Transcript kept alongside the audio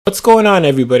What's going on,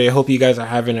 everybody? I hope you guys are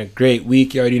having a great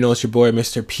week. You already know it's your boy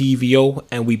Mr. PVO,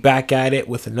 and we back at it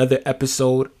with another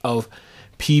episode of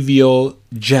PVO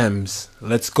Gems.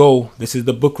 Let's go. This is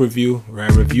the book review where I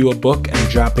review a book and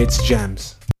drop its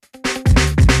gems.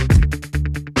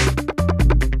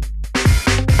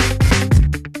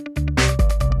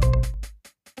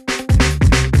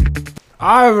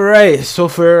 All right, so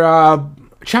for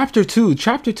chapter 2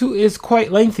 is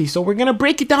quite lengthy, so we're gonna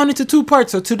break it down into two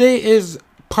parts. So today is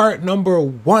part number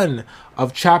 1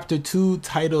 of chapter 2,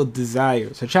 titled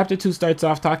Desire. So chapter 2 starts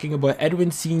off talking about Edwin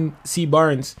C.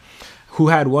 Barnes, who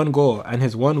had one goal, and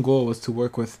his one goal was to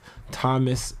work with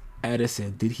Thomas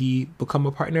Edison. Did he become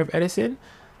a partner of Edison?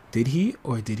 Did he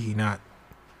or did he not?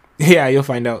 Yeah, you'll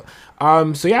find out.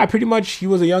 So yeah, pretty much he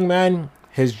was a young man.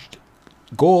 His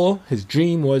goal, his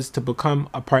dream, was to become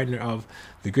a partner of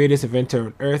the greatest inventor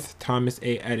on earth, Thomas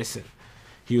A. Edison.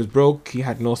 He was broke, he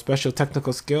had no special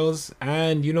technical skills,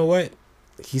 and you know what?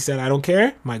 He said, I don't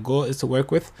care. My goal is to work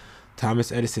with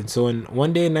Thomas Edison. So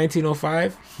one day in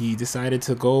 1905, he decided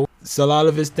to go sell all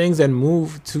of his things and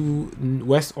move to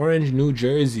West Orange, New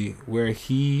Jersey, where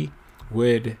he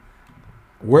would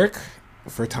work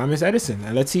for Thomas Edison.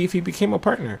 And let's see if he became a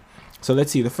partner. So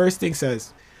let's see. The first thing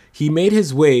says, he made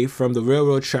his way from the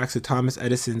railroad tracks to Thomas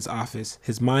Edison's office.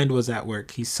 His mind was at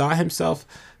work. He saw himself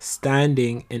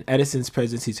standing in Edison's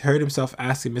presence. He heard himself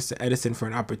asking Mr. Edison for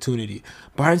an opportunity.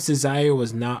 Barnes' desire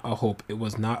was not a hope. It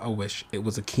was not a wish. It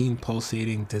was a keen,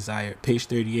 pulsating desire. Page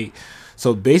 38.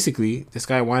 So basically, this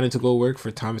guy wanted to go work for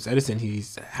Thomas Edison. He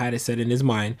had it set in his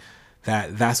mind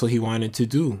that that's what he wanted to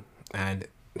do. And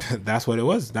that's what it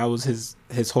was. That was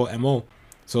his whole MO.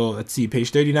 So let's see, page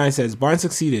 39 says, Barnes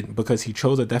succeeded because he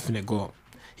chose a definite goal.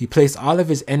 He placed all of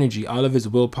his energy, all of his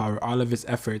willpower, all of his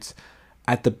efforts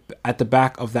at the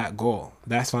back of that goal.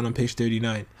 That's found on page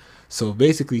 39. So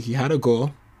basically, he had a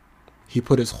goal. He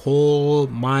put his whole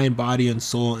mind, body, and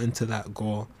soul into that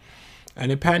goal. And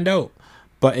it panned out.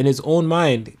 But in his own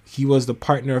mind, he was the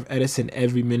partner of Edison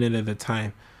every minute of the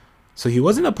time. So he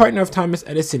wasn't a partner of Thomas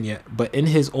Edison yet, but in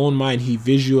his own mind, he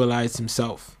visualized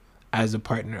himself as a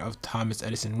partner of Thomas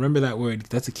Edison. Remember that word.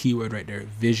 That's a key word right there.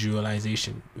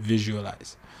 Visualization.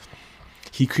 Visualize.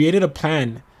 He created a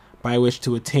plan by which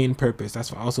to attain purpose.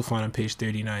 That's also found on page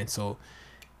 39. So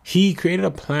he created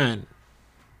a plan,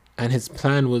 and his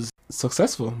plan was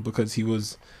successful because he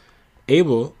was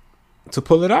able to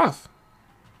pull it off.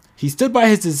 He stood by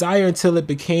his desire until it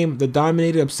became the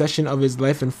dominating obsession of his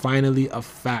life and finally a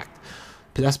fact.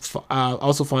 That's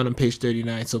also found on page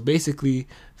 39. So basically,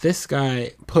 this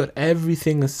guy put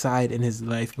everything aside in his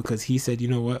life because he said, you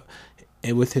know what?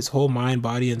 And with his whole mind,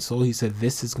 body, and soul, he said,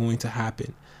 this is going to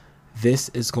happen. This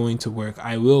is going to work.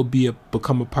 I will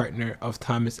become a partner of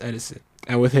Thomas Edison.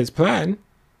 And with his plan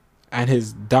and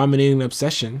his dominating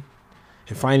obsession,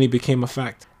 it finally became a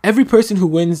fact. Every person who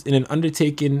wins in an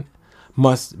undertaking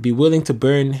must be willing to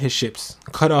burn his ships,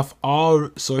 cut off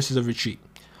all sources of retreat.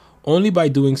 Only by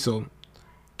doing so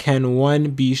can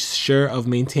one be sure of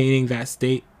maintaining that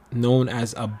state known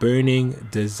as a burning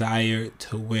desire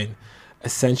to win,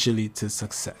 essentially to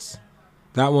success.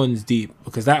 That one's deep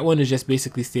because that one is just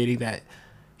basically stating that,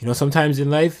 you know, sometimes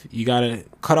in life, you got to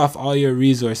cut off all your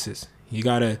resources. You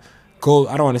got to go,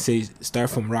 I don't want to say start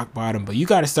from rock bottom, but you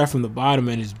got to start from the bottom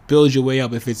and just build your way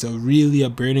up. If it's really a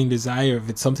burning desire, if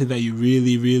it's something that you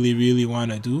really, really, really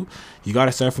want to do, you got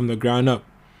to start from the ground up.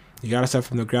 You got to start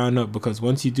from the ground up because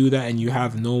once you do that and you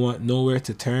have nowhere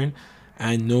to turn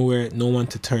and no one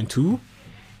to turn to,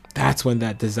 that's when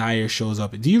that desire shows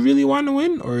up. Do you really want to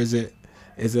win, or is it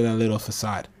a little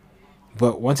facade?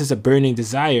 But once it's a burning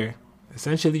desire,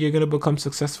 essentially you're going to become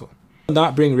successful.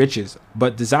 Not bring riches,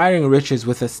 but desiring riches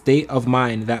with a state of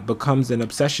mind that becomes an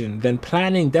obsession, then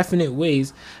planning definite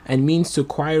ways and means to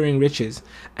acquiring riches,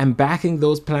 and backing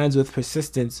those plans with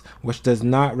persistence, which does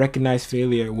not recognize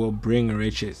failure, will bring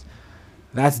riches.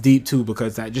 That's deep too,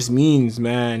 because that just means,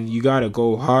 man, you gotta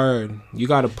go hard. You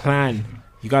gotta plan.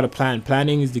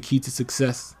 Planning is the key to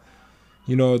success.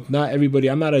 You know, not everybody,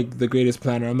 I'm not the greatest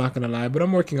planner, I'm not gonna lie, but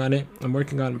I'm working on it. I'm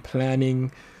working on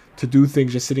planning to do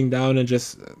things, just sitting down and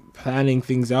just planning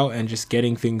things out and just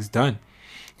getting things done,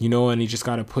 you know. And you just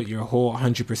got to put your whole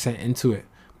 100% into it.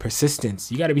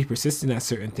 Persistence. You got to be persistent at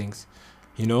certain things,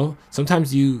 you know.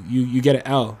 Sometimes you get an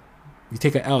L. You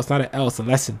take an L. It's not an L, it's a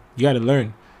lesson. You got to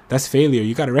learn. That's failure.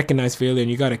 You got to recognize failure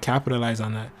and you got to capitalize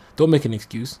on that. Don't make an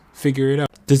excuse. Figure it out.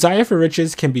 Desire for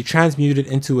riches can be transmuted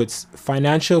into its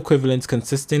financial equivalents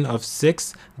consisting of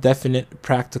 6 definite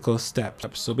practical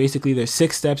steps. So basically there's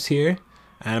 6 steps here.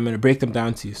 And I'm going to break them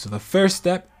down to you. So the first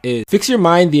step is fix your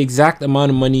mind the exact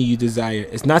amount of money you desire.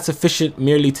 It's not sufficient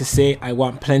merely to say, I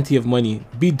want plenty of money.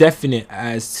 Be definite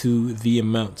as to the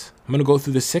amount. I'm going to go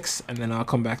through the 6 and then I'll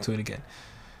come back to it again.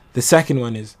 The second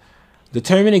one is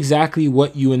determine exactly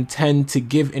what you intend to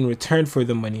give in return for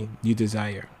the money you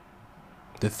desire.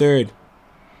 The third,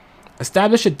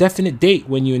 establish a definite date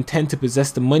when you intend to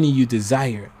possess the money you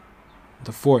desire.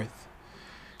 The fourth,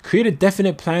 create a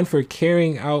definite plan for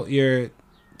carrying out your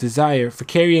desire,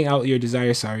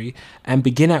 and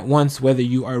begin at once whether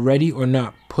you are ready or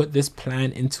not. Put this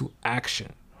plan into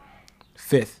action.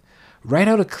 Fifth, write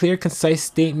out a clear, concise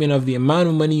statement of the amount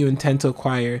of money you intend to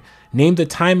acquire. Name the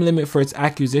time limit for its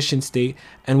acquisition state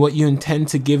and what you intend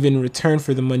to give in return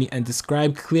for the money, and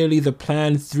describe clearly the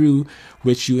plan through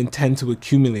which you intend to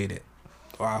accumulate it.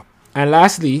 Wow. And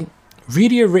lastly,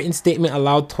 read your written statement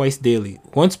aloud twice daily,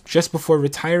 once just before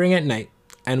retiring at night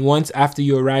and once after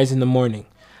you arise in the morning.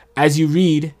 As you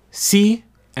read, see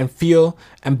and feel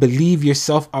and believe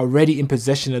yourself already in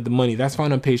possession of the money. That's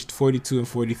found on page 42 and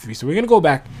 43. So we're going to go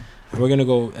back and we're going to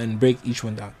go and break each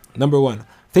one down. Number 1,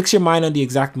 fix your mind on the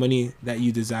exact money that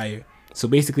you desire. So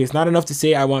basically, it's not enough to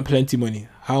say, I want plenty money.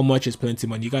 How much is plenty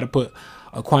money? You got to put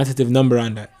a quantitative number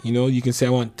on that. You know, you can say,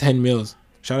 I want 10 mils.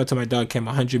 Shout out to my dog, Kim.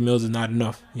 100 mils is not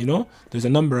enough. You know, there's a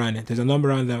number on it. There's a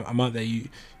number on the amount that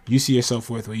you see yourself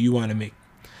worth, what you want to make.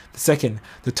 The second,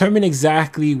 determine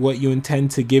exactly what you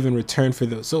intend to give in return for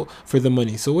the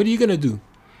money. So what are you going to do?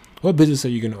 What business are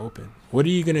you going to open? What are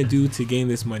you going to do to gain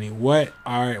this money? What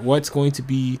are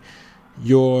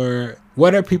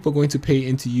people going to pay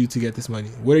into you to get this money?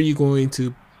 What are you going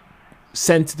to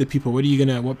send to the people?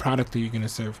 What product are you going to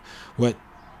serve? What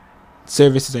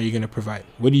services are you going to provide?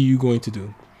 What are you going to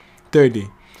do? Thirdly,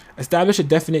 establish a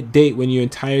definite date when you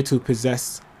intend to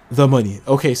possess the money.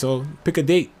 Okay, so pick a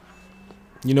date.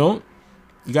 You know,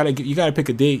 you gotta pick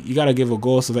a date. You gotta give a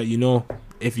goal so that you know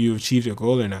if you achieved your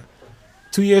goal or not.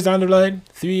 2 years down the line,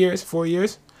 3 years, 4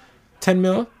 years, 10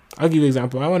 mil. I'll give you an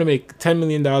example. I want to make $10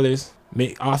 million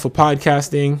off of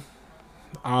podcasting,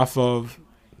 off of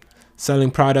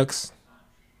selling products.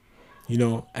 You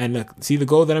know, and see, the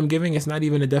goal that I'm giving, it's not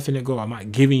even a definite goal. I'm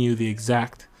not giving you the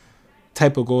exact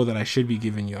type of goal that I should be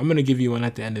giving you. I'm gonna give you one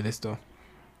at the end of this though.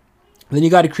 Then you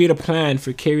got to create a plan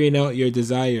for carrying out your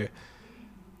desire.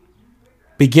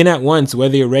 Begin at once,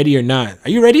 whether you're ready or not. Are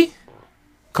you ready?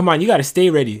 Come on, you got to stay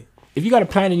ready. If you got a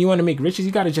plan and you want to make riches,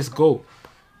 you got to just go.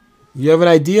 You have an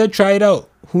idea? Try it out.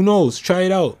 Who knows? Try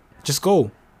it out. Just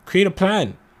go. Create a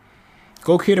plan.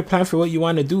 Go create a plan for what you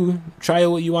want to do. Try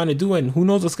out what you want to do, and who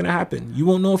knows what's going to happen. You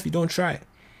won't know if you don't try.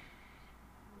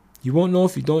 You won't know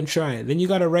if you don't try. Then you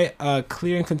got to write a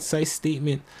clear and concise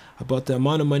statement about the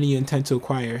amount of money you intend to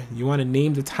acquire. You want to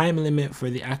name the time limit for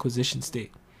the acquisition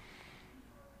state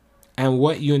and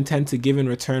what you intend to give in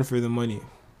return for the money.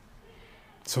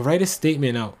 So write a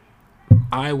statement out.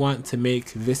 I want to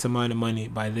make this amount of money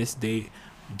by this date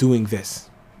doing this.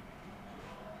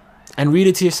 And read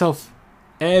it to yourself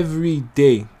every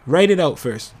day. Write it out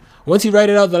first. Once you write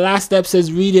it out, the last step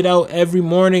says read it out every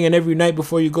morning and every night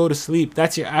before you go to sleep.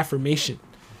 That's your affirmation.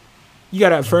 You got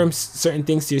to affirm certain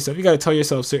things to yourself. You got to tell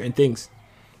yourself certain things.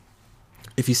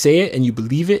 If you say it and you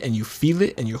believe it and you feel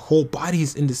it and your whole body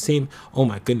is in the same, oh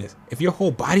my goodness. If your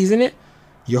whole body's in it,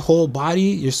 your whole body,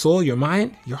 your soul, your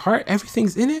mind, your heart,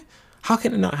 everything's in it, how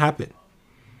can it not happen?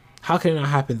 How can it not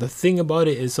happen? The thing about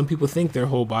it is some people think their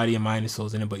whole body and mind and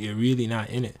soul's in it, but you're really not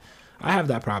in it. I have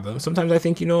that problem. Sometimes I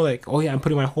think, like, oh yeah, I'm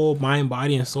putting my whole mind,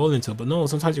 body, and soul into it. But no,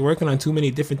 sometimes you're working on too many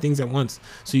different things at once.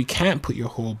 So you can't put your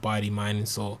whole body, mind, and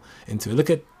soul into it. Look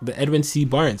at the Edwin C.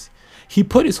 Barnes. He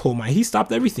put his whole mind. He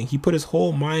stopped everything. He put his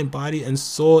whole mind, body, and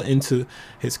soul into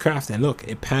his craft. And look,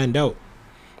 it panned out.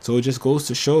 So it just goes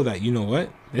to show that, you know what?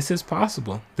 This is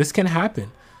possible. This can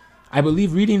happen. I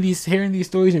believe hearing these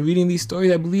stories and reading these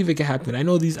stories, I believe it can happen. I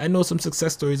know some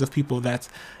success stories of people that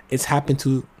it's happened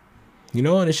to,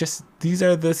 and it's just, these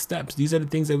are the steps. These are the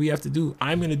things that we have to do.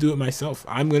 I'm going to do it myself.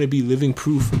 I'm going to be living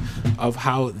proof of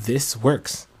how this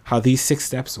works, how these 6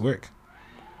 steps work.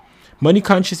 Money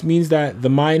conscious means that the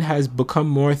mind has become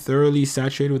more thoroughly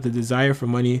saturated with the desire for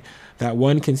money that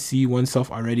one can see oneself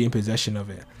already in possession of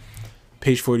it.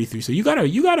 Page 43. So you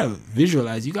gotta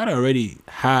visualize. You gotta already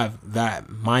have that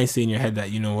mindset in your head that,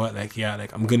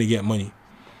 I'm gonna get money.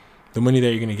 The money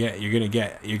that you're gonna get. You're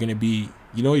gonna be.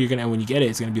 When you get it,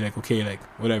 it's gonna be like, okay, like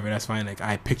whatever, that's fine. Like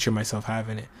I picture myself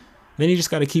having it. Then you just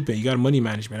gotta keep it. You got money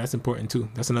management. That's important too.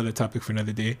 That's another topic for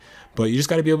another day. But you just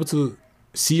gotta be able to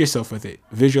see yourself with it.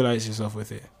 Visualize yourself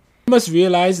with it. You must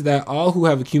realize that all who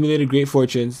have accumulated great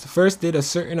fortunes first did a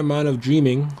certain amount of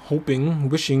dreaming, hoping,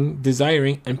 wishing,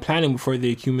 desiring, and planning before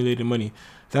they accumulated money.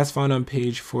 That's found on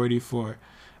page 44.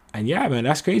 And yeah, man,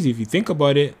 that's crazy. If you think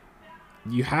about it,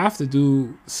 you have to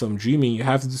do some dreaming. You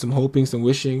have to do some hoping, some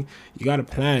wishing. You got to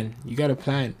plan. You got to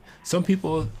plan. Some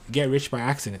people get rich by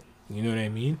accident. You know what I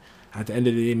mean? At the end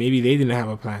of the day, maybe they didn't have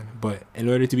a plan. But in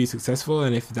order to be successful,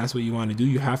 and if that's what you want to do,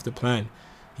 you have to plan.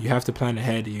 You have to plan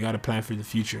ahead. You got to plan for the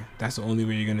future. That's the only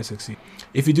way you're going to succeed.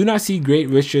 If you do not see great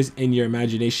riches in your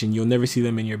imagination, you'll never see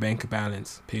them in your bank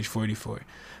balance. Page 44.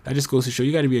 That just goes to show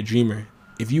you got to be a dreamer.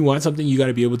 If you want something, you got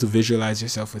to be able to visualize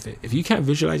yourself with it. If you can't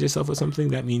visualize yourself with something,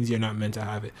 that means you're not meant to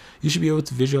have it. You should be able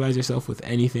to visualize yourself with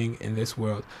anything in this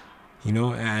world, you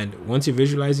know, and once you're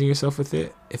visualizing yourself with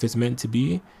it, if it's meant to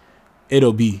be,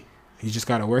 it'll be. You just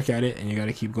got to work at it and you got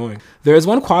to keep going. There is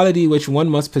one quality which one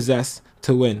must possess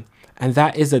to win, and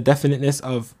that is the definiteness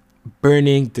of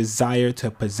burning desire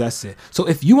to possess it. So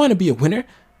if you want to be a winner,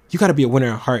 you got to be a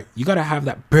winner at heart. You got to have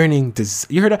that burning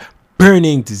you heard that?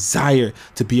 Burning desire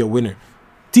to be a winner.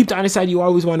 Deep down inside, you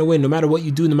always want to win, no matter what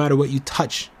you do, no matter what you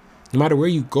touch, no matter where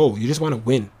you go. You just want to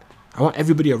win. I want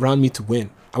everybody around me to win.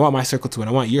 I want my circle to win.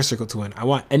 I want your circle to win. I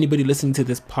want anybody listening to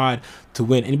this pod to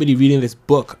win. Anybody reading this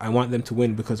book, I want them to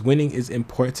win, because winning is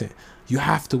important. You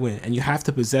have to win, and you have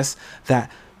to possess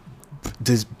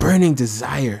this burning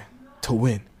desire to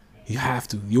win. You have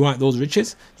to. You want those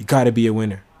riches? You got to be a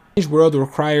winner. This world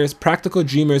requires practical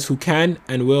dreamers who can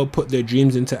and will put their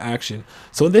dreams into action.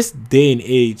 So in this day and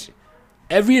age,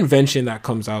 every invention that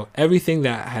comes out, everything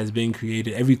that has been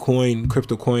created, every coin,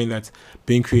 crypto coin that's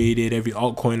been created, every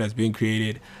altcoin that's been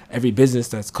created, every business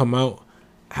that's come out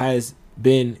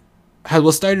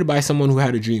was started by someone who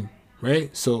had a dream,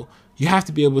 right? So you have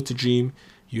to be able to dream.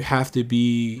 You have to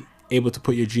be able to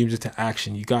put your dreams into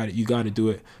action. You got it. You got to do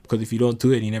it, because if you don't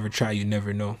do it, you never try, you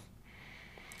never know.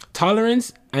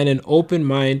 Tolerance and an open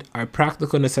mind are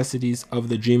practical necessities of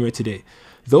the dreamer today.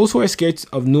 Those who are scared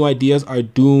of new ideas are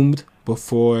doomed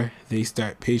before they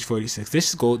start. Page 46.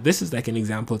 This is like an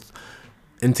example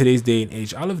in today's day and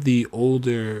age. All of the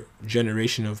older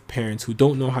generation of parents who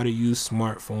don't know how to use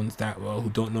smartphones that well, who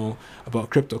don't know about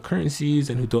cryptocurrencies,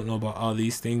 and who don't know about all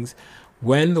these things.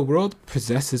 When the world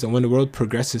progresses,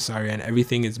 and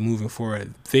everything is moving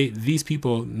forward, these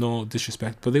people, no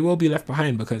disrespect, but they will be left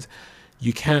behind, because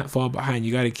you can't fall behind.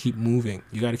 You got to keep moving.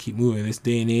 You got to keep moving. This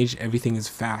day and age, everything is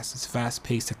fast. It's fast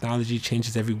paced. Technology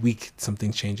changes every week.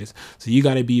 Something changes. So you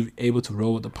got to be able to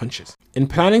roll with the punches. In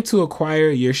planning to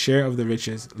acquire your share of the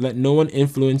riches, let no one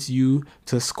influence you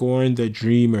to scorn the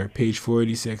dreamer. Page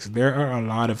 46. There are a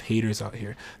lot of haters out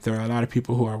here. There are a lot of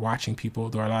people who are watching people.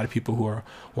 There are a lot of people who are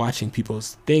watching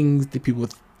people's things,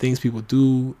 things people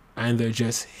do, and they're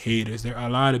just haters. There are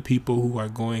a lot of people who are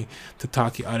going to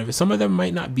talk you out of it. Some of them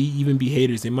might not even be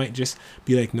haters. They might just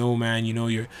be like, no, man, you know,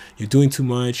 you're doing too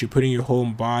much. You're putting your whole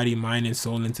body, mind, and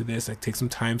soul into this. Like, take some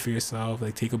time for yourself.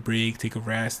 Like, take a break, take a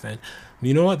rest. And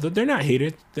you know what? They're not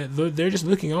haters. They're just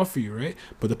looking out for you, right?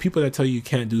 But the people that tell you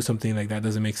can't do something, like, that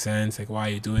doesn't make sense, like, why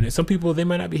are you doing it? Some people, they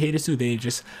might not be haters too. They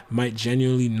just might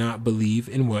genuinely not believe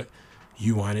in what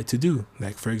you wanted to do.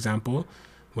 Like, for example,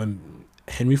 when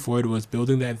Henry Ford was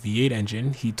building that V8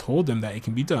 engine, he told them that it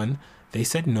can be done. They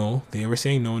said no. They were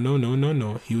saying no, no, no, no,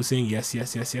 no. He was saying yes,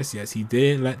 yes, yes, yes, yes. He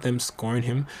didn't let them scorn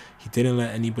him. He didn't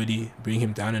let anybody bring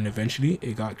him down, and eventually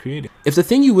it got created. If the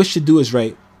thing you wish to do is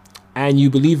right and you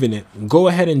believe in it, go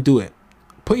ahead and do it.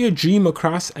 Put your dream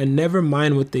across and never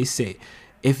mind what they say.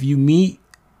 If you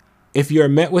are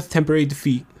met with temporary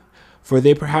defeat, for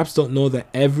they perhaps don't know that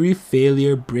every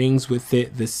failure brings with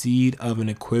it the seed of an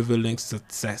equivalent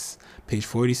success. Page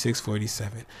 46,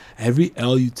 47. Every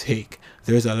L you take,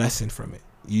 there's a lesson from it.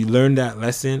 You learn that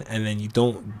lesson, and then you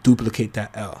don't duplicate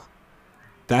that L.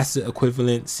 That's the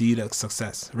equivalent seed of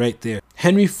success right there.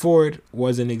 Henry Ford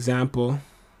was an example.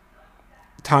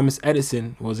 Thomas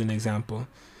Edison was an example.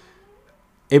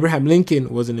 Abraham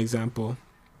Lincoln was an example.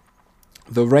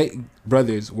 The Wright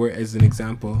brothers were as an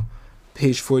example.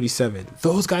 Page 47.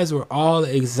 Those guys were all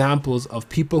examples of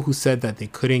people who said that they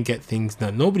couldn't get things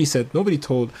done. Nobody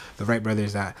told the Wright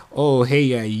brothers that, oh, hey,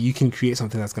 yeah, you can create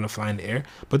something that's going to fly in the air.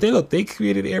 But they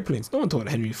created airplanes. No one told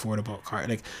Henry Ford about car.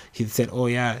 Like, he said, oh,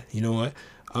 yeah, you know what?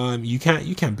 You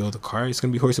can't build a car. It's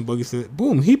going to be horse and buggy.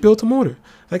 Boom, he built a motor.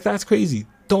 Like, that's crazy.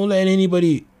 Don't let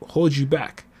anybody hold you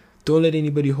back. Don't let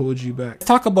anybody hold you back. Let's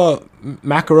talk about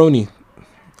Macaroni.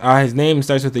 His name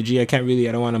starts with a G. I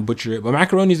don't want to butcher it. But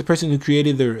Macaroni is the person who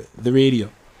created the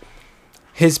radio.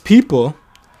 His people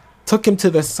took him to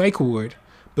the psych ward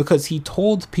because he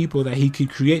told people that he could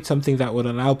create something that would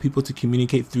allow people to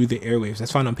communicate through the airwaves.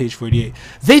 That's found on page 48.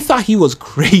 They thought he was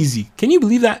crazy. Can you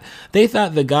believe that? They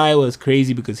thought the guy was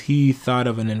crazy because he thought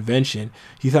of an invention.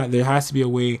 He thought there has to be a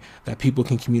way that people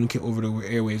can communicate over the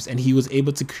airwaves, and he was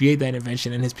able to create that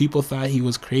invention, and his people thought he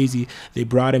was crazy. They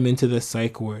brought him into the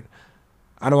psych ward.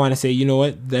 I don't want to say, you know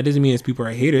what, that doesn't mean his people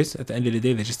are haters. At the end of the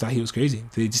day, they just thought he was crazy.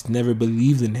 They just never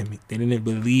believed in him. They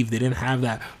didn't have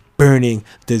that burning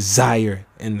desire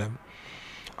in them.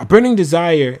 A burning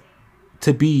desire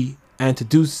to be and to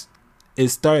do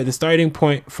is the starting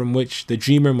point from which the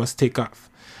dreamer must take off.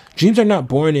 Dreams are not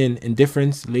born in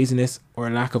indifference, laziness, or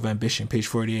a lack of ambition. Page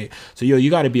 48. So you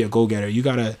got to be a go-getter. You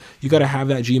gotta have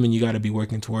that dream, and you got to be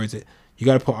working towards it. You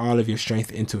got to put all of your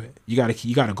strength into it. You got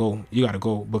to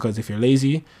go, because if you're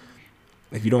lazy,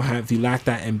 if you lack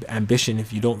that ambition,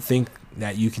 if you don't think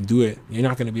that you can do it, you're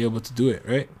not going to be able to do it,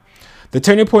 right? The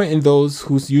turning point in those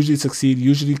who usually succeed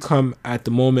usually come at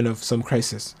the moment of some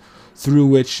crisis, through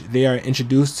which they are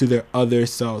introduced to their other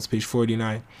selves. Page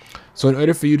 49. So in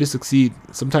order for you to succeed,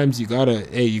 sometimes you gotta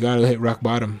hit rock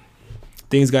bottom.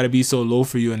 Things gotta be so low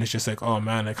for you, and it's just like, oh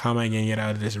man, like how am I gonna get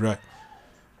out of this rut?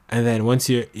 And then once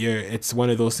it's one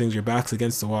of those things, your back's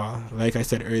against the wall. Like I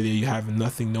said earlier, you have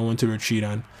nothing, no one to retreat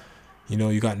on. You know,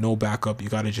 you got no backup. You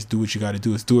gotta just do what you gotta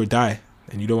do. It's do or die,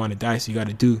 and you don't want to die, so you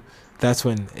gotta do. That's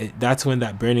when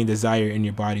that burning desire in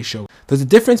your body shows. There's a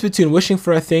difference between wishing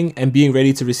for a thing and being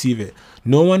ready to receive it.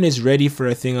 No one is ready for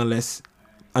a thing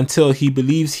until he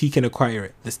believes he can acquire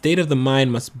it. The state of the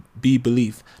mind must be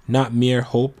belief, not mere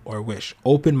hope or wish.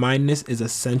 Open-mindedness is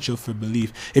essential for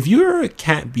belief. If you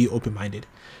can't be open-minded,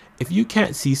 if you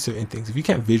can't see certain things, if you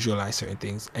can't visualize certain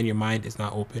things, and your mind is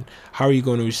not open, how are you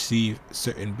going to receive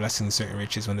certain blessings, certain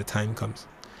riches when the time comes?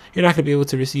 You're not going to be able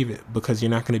to receive it because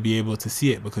you're not going to be able to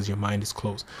see it because your mind is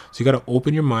closed. So you got to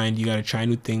open your mind. You got to try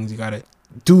new things. You got to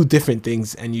do different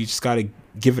things, and you just got to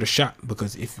give it a shot,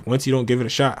 because once you don't give it a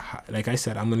shot, like I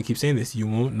said, I'm going to keep saying this, you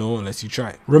won't know unless you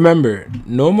try. Remember,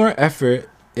 no more effort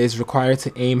is required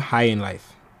to aim high in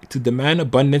life, to demand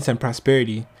abundance and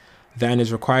prosperity, than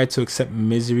is required to accept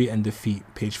misery and defeat.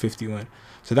 Page 51.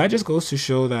 So that just goes to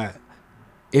show that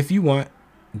if you want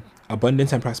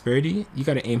abundance and prosperity, you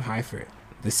got to aim high for it.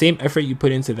 The same effort you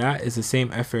put into that is the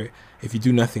same effort if you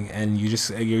do nothing and you're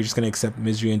just gonna accept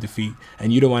misery and defeat,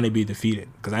 and you don't want to be defeated,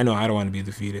 because I know I don't want to be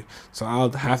defeated. So I'll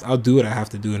do what I have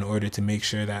to do in order to make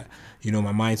sure that, you know,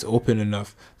 my mind's open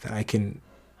enough that I can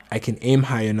aim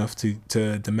high enough to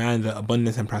demand the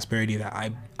abundance and prosperity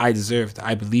that I deserve, that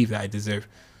I believe that I deserve,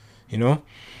 you know.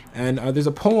 And there's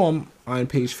a poem on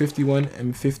page 51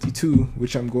 and 52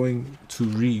 which I'm going to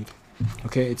read.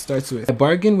 Okay, it starts with, I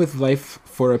bargained with life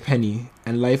for a penny,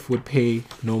 and life would pay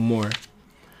no more.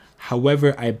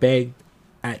 However, I begged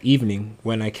at evening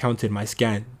when I counted my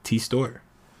scanty store.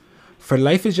 For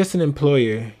life is just an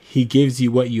employer, he gives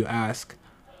you what you ask.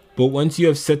 But once you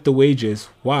have set the wages,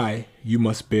 why, you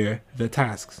must bear the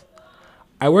tasks.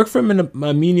 I work from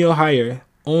a menial hire,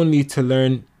 only to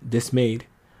learn dismayed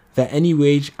that any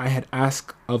wage I had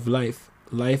asked of life,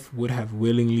 life would have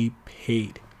willingly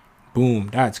paid. Boom,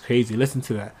 that's crazy. Listen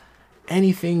to that.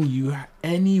 Any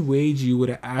wage you would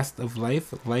have asked of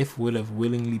life, life would have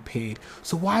willingly paid.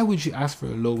 So why would you ask for a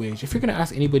low wage? If you're gonna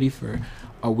ask anybody for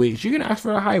a wage, you're gonna ask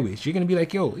for a high wage. You're gonna be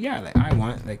like, yo, yeah, like I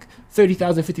want like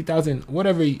 30,000, 50,000,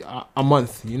 whatever a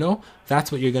month. You know, that's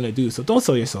what you're gonna do. So don't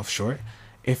sell yourself short.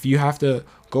 If you have to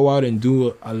go out and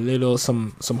do a little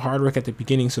some hard work at the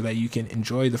beginning so that you can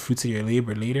enjoy the fruits of your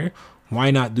labor later,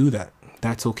 why not do that?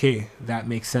 That's okay. That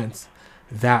makes sense.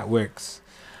 That works.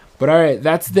 But all right,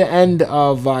 that's the end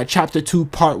of chapter 2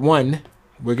 part 1.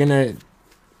 We're gonna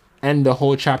end the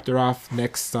whole chapter off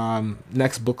next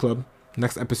book club,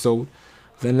 next episode.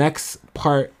 The next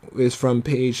part is from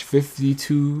page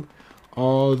 52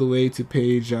 all the way to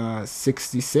page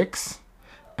 66,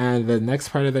 and the next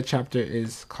part of the chapter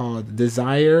is called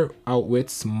Desire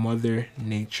Outwits Mother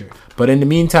Nature. But in the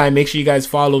meantime, make sure you guys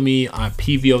follow me on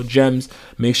PVO Gems.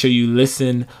 Make sure you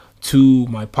listen to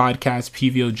my podcast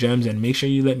PVO Gems, and make sure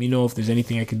you let me know if there's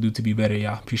anything I can do to be better,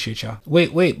 y'all. Appreciate y'all.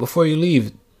 Wait, before you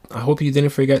leave, I hope you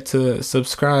didn't forget to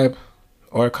subscribe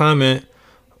or comment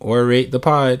or rate the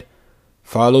pod.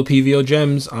 Follow PVO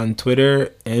Gems on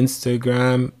Twitter,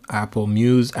 Instagram, Apple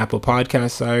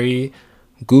Podcasts,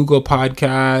 Google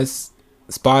Podcasts,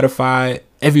 Spotify,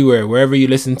 everywhere, wherever you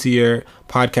listen to your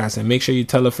podcast. And make sure you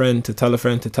tell a friend to tell a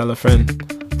friend to tell a friend.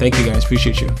 Thank you guys.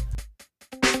 Appreciate you.